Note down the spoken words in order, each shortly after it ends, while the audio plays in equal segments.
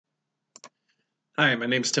Hi, my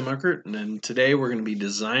name is Tim Unkert, and then today we're going to be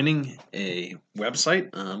designing a website.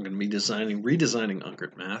 I'm going to be redesigning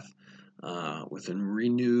Unkert Math with a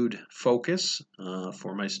renewed focus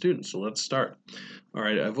for my students. So let's start. All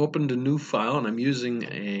right, I've opened a new file, and I'm using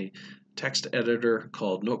a text editor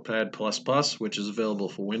called Notepad++, which is available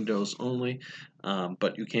for Windows only,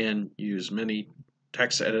 but you can use many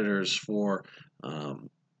text editors for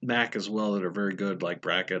Mac as well that are very good, like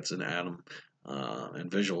Brackets and Atom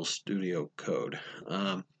and Visual Studio Code,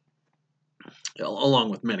 along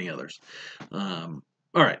with many others. All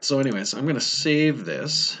right, so anyways, I'm going to save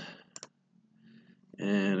this,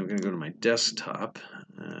 and I'm going to go to my desktop,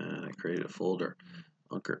 and I created a folder,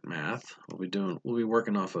 Unkert Math. We'll be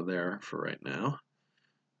working off of there for right now,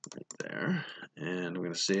 right there, and I'm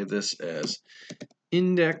going to save this as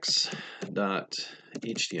index.html.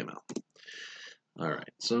 All right,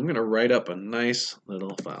 so I'm going to write up a nice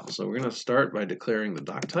little file. So we're going to start by declaring the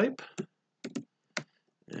doc type,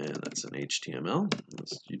 and that's an HTML.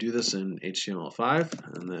 You do this in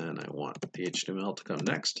HTML5, and then I want the HTML to come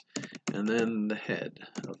next, and then the head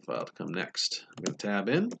of the file to come next. I'm going to tab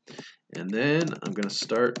in, and then I'm going to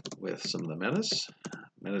start with some of the metas,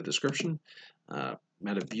 meta description,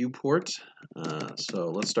 meta viewport. So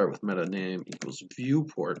let's start with meta name equals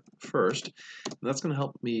viewport first. And that's going to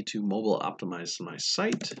help me to mobile optimize my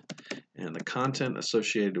site, and the content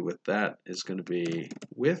associated with that is going to be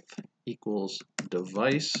width equals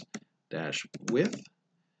device dash width,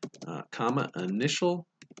 comma initial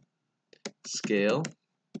scale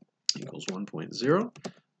equals 1.0. We're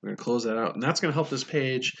going to close that out, and that's going to help this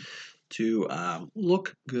page to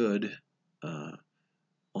look good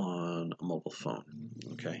on a mobile phone.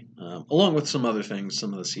 Okay, along with some other things,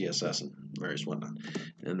 some of the CSS and various whatnot.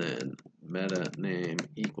 And then meta name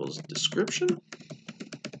equals description,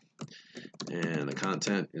 and the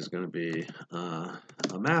content is going to be a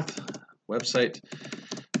math website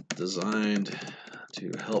designed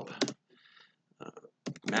to help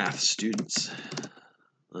math students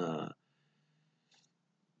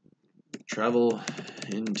travel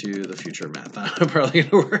into the future of math. I'm probably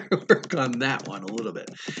going to work on that one a little bit,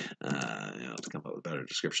 to come up with a better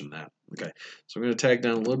description than that. Okay, so I'm going to tag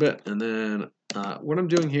down a little bit, and then what I'm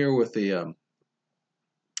doing here with the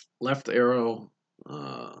left arrow,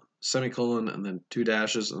 semicolon, and then 2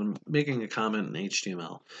 dashes, I'm making a comment in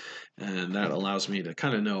HTML, and that allows me to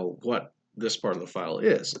kind of know what this part of the file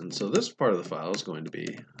is. And so this part of the file is going to be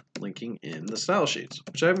linking in the style sheets,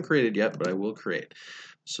 which I haven't created yet, but I will create.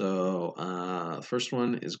 So the first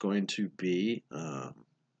one is going to be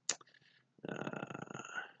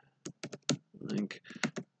link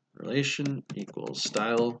relation equals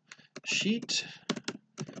style sheet.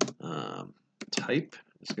 Type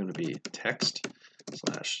is going to be text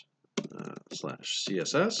slash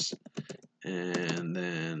CSS, and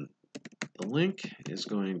then the link is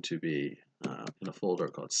going to be in a folder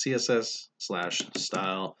called CSS slash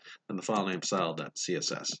style, and the file name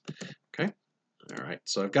style.css. Okay. All right,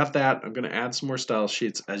 so I've got that. I'm going to add some more style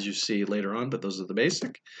sheets as you see later on, but those are the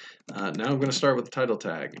basic. Now I'm going to start with the title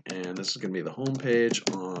tag, and this is going to be the home page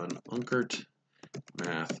on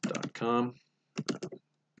unkertmath.com.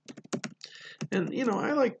 And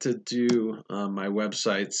I like to do my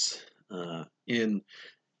websites in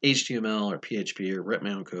HTML or PHP or write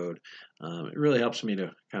my own code. It really helps me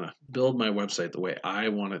to kind of build my website the way I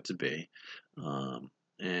want it to be.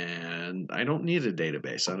 And I don't need a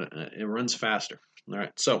database. It runs faster. All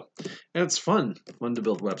right, so and it's fun to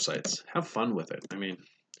build websites. Have fun with it. I mean,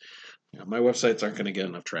 my websites aren't going to get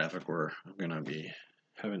enough traffic where I'm going to be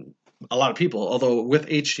having a lot of people. Although with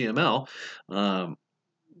HTML,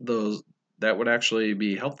 that would actually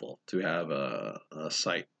be helpful to have a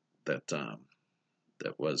site that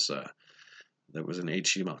was in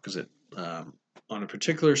HTML, because it on a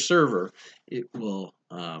particular server it will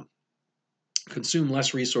consume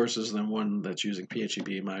less resources than one that's using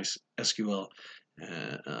PHP, MySQL,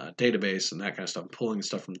 database, and that kind of stuff, pulling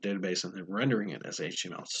stuff from the database and then rendering it as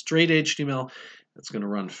HTML. Straight HTML, it's going to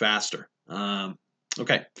run faster.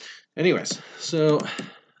 Okay, anyways, so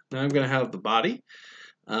now I'm going to have the body,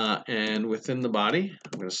 and within the body,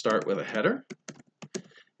 I'm going to start with a header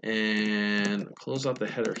and close out the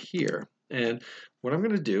header here. And what I'm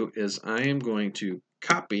going to do is I am going to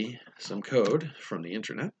copy some code from the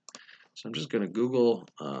internet. So I'm just going to Google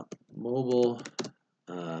mobile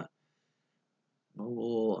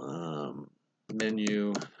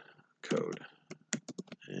menu code,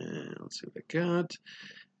 and let's see what I got.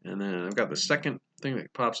 And then I've got the second thing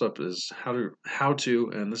that pops up is how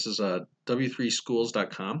to, and this is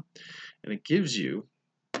w3schools.com, and it gives you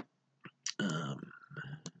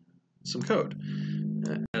some code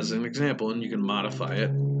as an example, and you can modify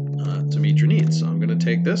it to meet your needs. So I'm going to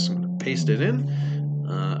take this, I'm going to paste it in.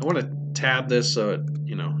 I want to tab this so it,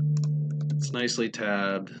 it's nicely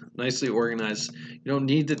tabbed, nicely organized. You don't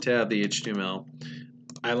need to tab the HTML.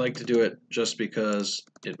 I like to do it just because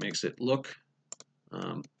it makes it look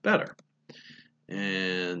better,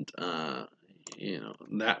 and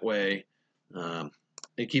that way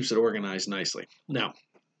it keeps it organized nicely. Now,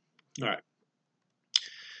 all right.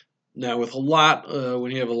 Now, with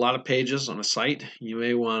when you have a lot of pages on a site, you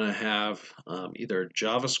may want to have either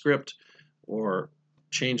JavaScript or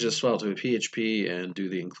change this file to a PHP and do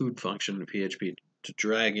the include function in PHP to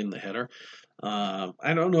drag in the header.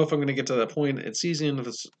 I don't know if I'm going to get to that point. It's easy enough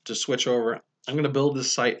to switch over. I'm going to build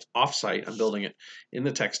this site off-site. I'm building it in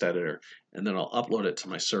the text editor, and then I'll upload it to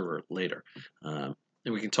my server later. And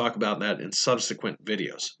we can talk about that in subsequent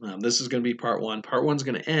videos. This is going to be part one. Part one's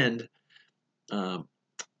going to end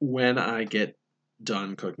when I get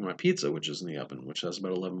done cooking my pizza, which is in the oven, which has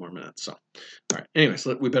about 11 more minutes. So, all right. Anyway,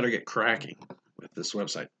 so we better get cracking with this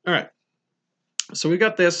website. All right. So we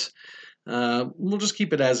got this. We'll just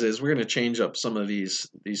keep it as is. We're going to change up some of these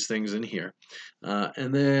things in here,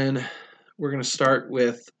 and then we're going to start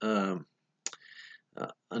with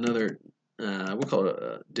another. We'll call it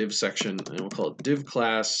a div section, and we'll call it div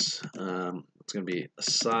class. It's going to be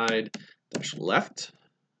aside -left.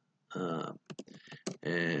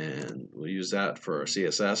 And we'll use that for our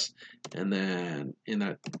CSS, and then in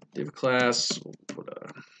that div class we'll put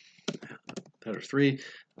a header 3.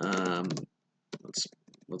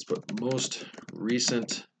 Let's put most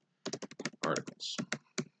recent articles,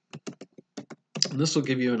 and this will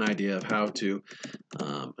give you an idea of how to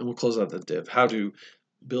and we'll close out the div, how to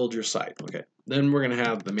build your site. Okay, then we're going to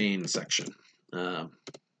have the main section,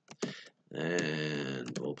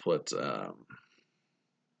 and we'll put I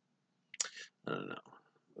don't know.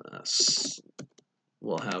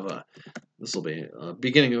 We'll have this will be a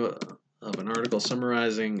beginning of an article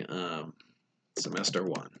summarizing semester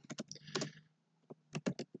 1.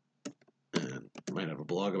 And might have a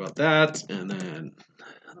blog about that. And then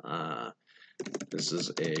this is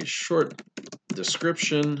a short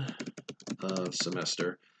description of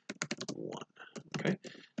semester 1. Okay,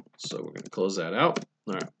 so we're going to close that out.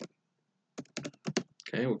 All right.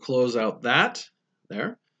 Okay, we'll close out that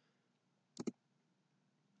there.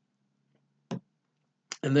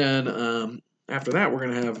 And then after that, we're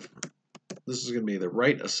going to have, this is going to be the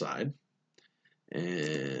right aside,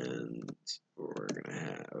 and we're going to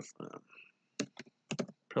have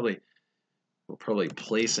we'll probably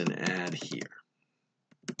place an ad here.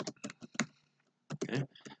 Okay,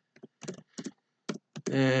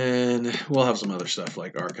 and we'll have some other stuff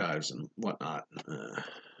like archives and whatnot. Okay,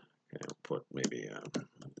 we'll put maybe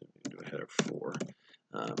do a header 4,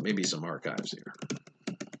 maybe some archives here.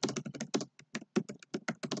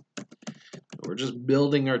 We're just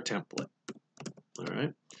building our template. All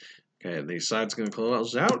right. Okay, the side's going to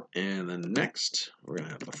close out, and then next we're going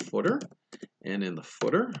to have a footer, and in the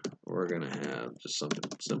footer we're going to have just something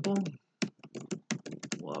simple.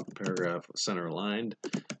 We'll have a paragraph center aligned.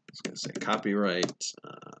 It's going to say copyright.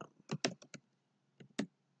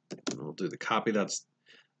 We'll do the copy. That's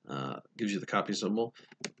gives you the copy symbol.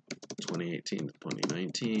 2018 to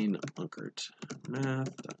 2019.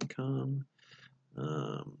 unkertmath.com.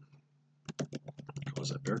 Close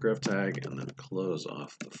that paragraph tag, and then close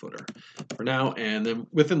off the footer for now. And then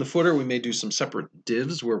within the footer, we may do some separate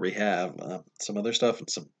divs where we have some other stuff and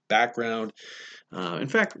some background. In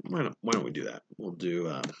fact, why don't we do that? We'll do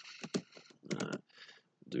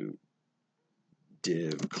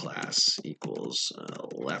div class equals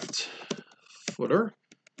left footer.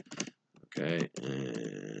 Okay,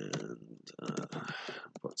 and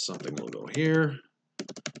put something will go here.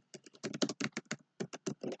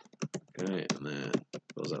 Okay, and then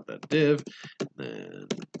close out that div. Then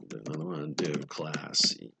do another one, div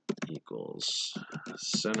class equals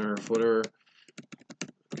center footer.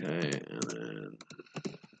 Okay, and then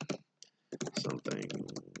something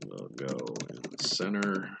will go in the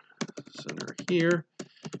center here.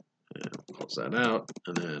 And we'll close that out.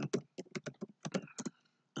 And then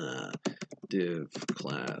div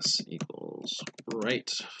class equals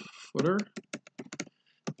right footer.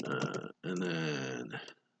 And then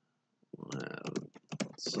we'll have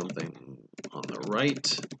something on the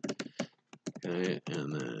right. Okay,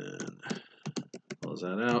 and then close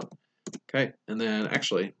that out. Okay, and then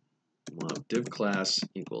actually we'll have div class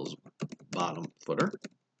equals bottom footer.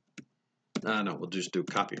 No, we'll just do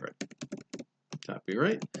copyright.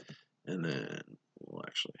 Copyright, and then we'll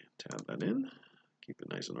actually tab that in, keep it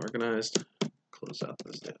nice and organized, close out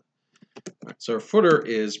this div. All right, so our footer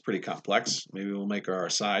is pretty complex. Maybe we'll make our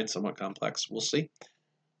side somewhat complex. We'll see.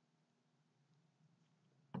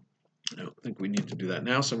 don't think we need to do that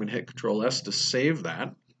now, so I'm going to hit Control S to save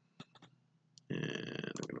that. And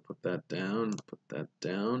I'm going to put that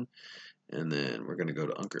down, and then we're going to go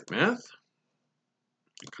to Uncart Math.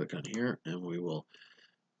 Click on here, and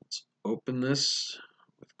let's open this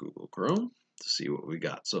with Google Chrome to see what we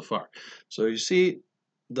got so far. So you see, it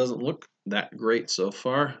doesn't look that great so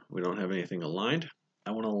far. We don't have anything aligned.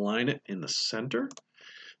 I want to align it in the center.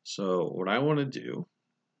 So what I want to do,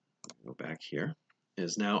 go back here,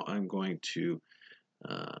 is now I'm going to,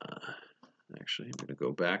 actually I'm going to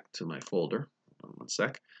go back to my folder. Hold on one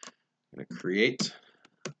sec. I'm going to create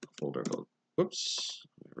a folder called, whoops,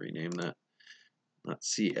 rename that, not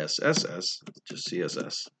CSSS, just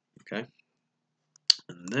CSS, okay?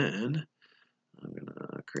 And then I'm going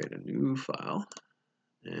to create a new file,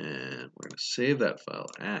 and we're going to save that file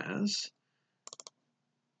as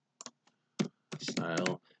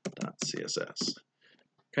style.css.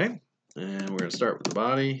 Okay, and we're going to start with the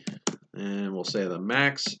body, and we'll say the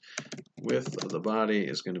max width of the body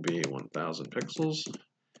is going to be 1000 pixels.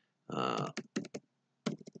 We're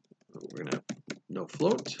going to have no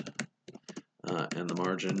float, and the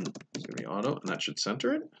margin is going to be auto, and that should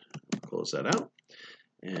center it. Close that out,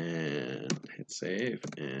 and hit save,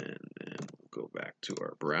 and then we'll go back to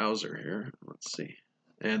our browser here. Let's see,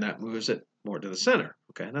 and that moves it more to the center.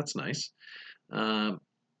 Okay, that's nice.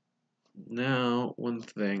 Now, one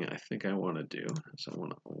thing I think I want to do is I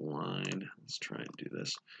want to align, let's try and do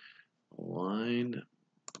this, align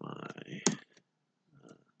my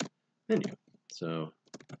menu. So,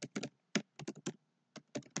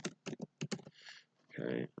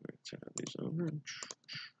 okay, I'm going to tab these over.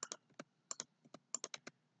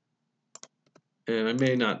 And I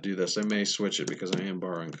may not do this, I may switch it because I am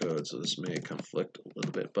borrowing code, so this may conflict a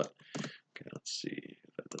little bit, but okay, let's see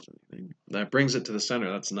if that does anything. That brings it to the center,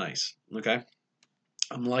 that's nice, okay?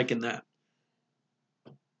 I'm liking that.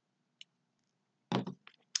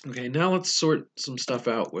 Okay, now let's sort some stuff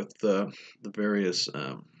out with the various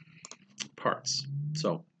parts.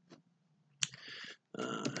 So,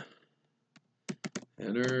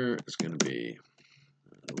 header is going to be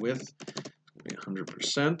width, is going to be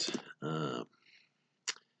 100%.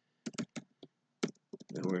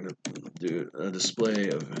 And we're going to do a display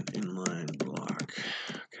of an inline block.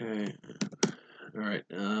 Okay, all right,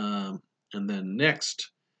 and then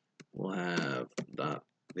next we'll have the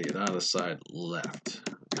other side left.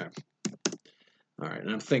 Okay, all right,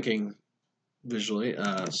 and I'm thinking visually,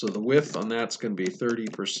 so the width on that's going to be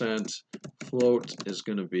 30%, float is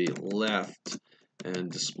going to be left,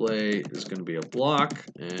 and display is going to be a block,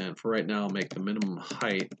 and for right now I'll make the minimum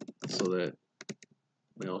height so that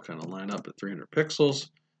they all kind of line up at 300 pixels,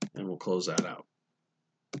 and we'll close that out.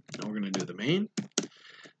 Now we're going to do the main.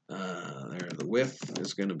 There, the width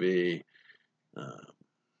is going to be,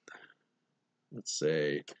 let's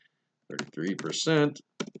say 33%,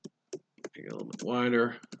 make it a little bit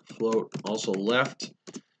wider, float also left,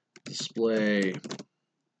 display,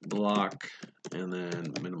 block, and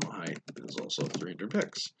then minimum height is also 300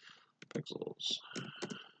 pixels.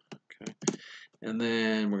 Okay, and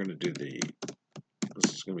then we're going to do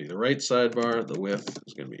this is going to be the right sidebar, the width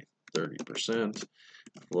is going to be 30%,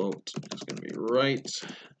 float is going to be right,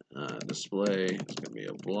 display is going to be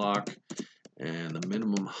a block, and the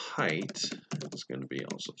minimum height is going to be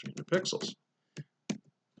also 300 pixels.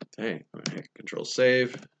 Okay, I'm going to hit Control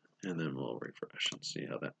Save, and then we'll refresh and see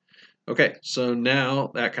how that. Okay, so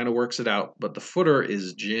now that kind of works it out, but the footer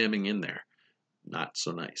is jamming in there. Not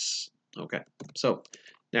so nice. Okay, so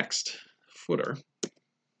next, footer.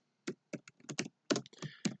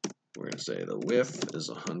 We're going to say the width is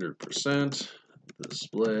 100%, the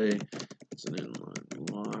display is an inline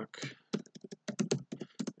block,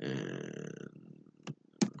 and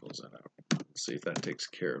close that out. Let's see if that takes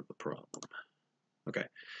care of the problem. Okay,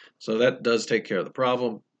 so that does take care of the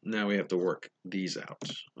problem. Now we have to work these out.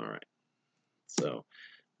 All right, so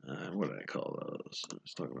what did I call those? I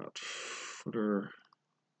was talking about footer,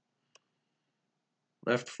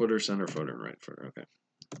 left footer, center footer, and right footer. Okay.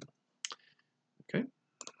 Okay.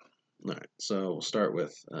 All right, so we'll start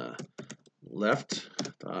with left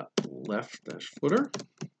dash footer.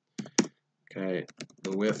 Okay,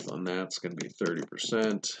 the width on that's going to be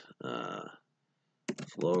 30%.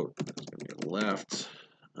 Float is going to be left.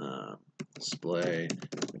 Display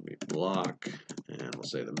is going to be block, and we'll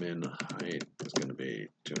say the min height is going to be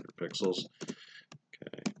 200 pixels.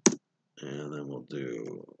 Okay, and then we'll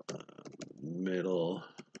do middle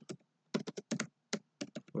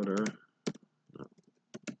footer.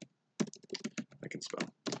 I can spell.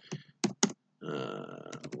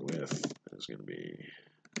 Width is going to be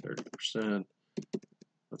 30%.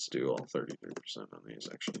 Let's do all 33% on these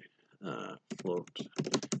actually. Float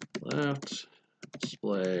left,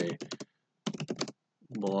 display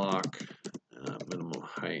block, minimum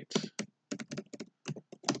height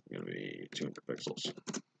going to be 200 pixels.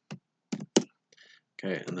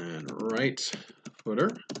 Okay, and then right footer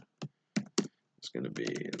is going to be,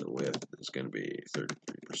 the width is going to be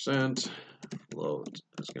 33%, float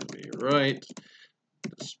is going to be right,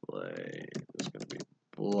 display is going to be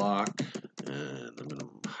block, and the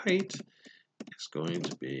minimum height is going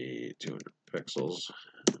to be 200 pixels.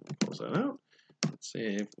 Close that out. Let's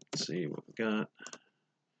save. Let's see what we got.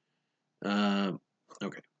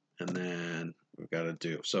 Okay, and then we've got to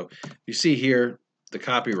do. So you see here the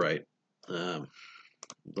copyright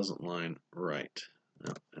doesn't line right,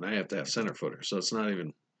 and I have to have center footer, so it's not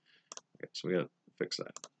even. Okay, so we got to fix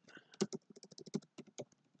that. I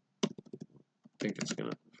think it's going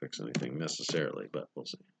to fix anything necessarily, but we'll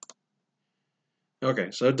see. Okay,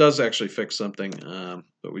 so it does actually fix something,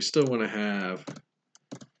 but we still want to have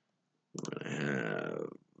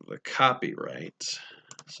the copyright.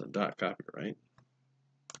 So dot copyright.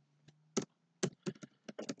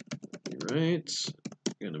 Copyright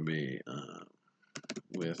going to be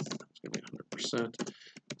width. It's going to be 100%.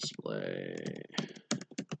 Display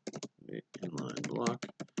inline block.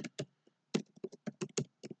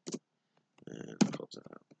 And close that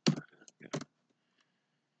out. Okay.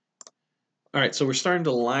 All right, so we're starting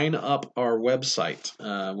to line up our website.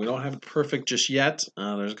 We don't have it perfect just yet.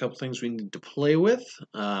 There's a couple things we need to play with,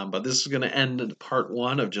 but this is going to end part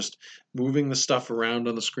one of just moving the stuff around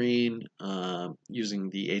on the screen using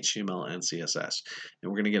the HTML and CSS.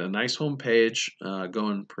 And we're going to get a nice home page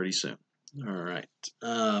going pretty soon. All right,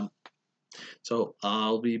 so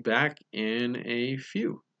I'll be back in a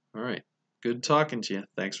few. All right, good talking to you.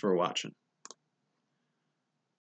 Thanks for watching.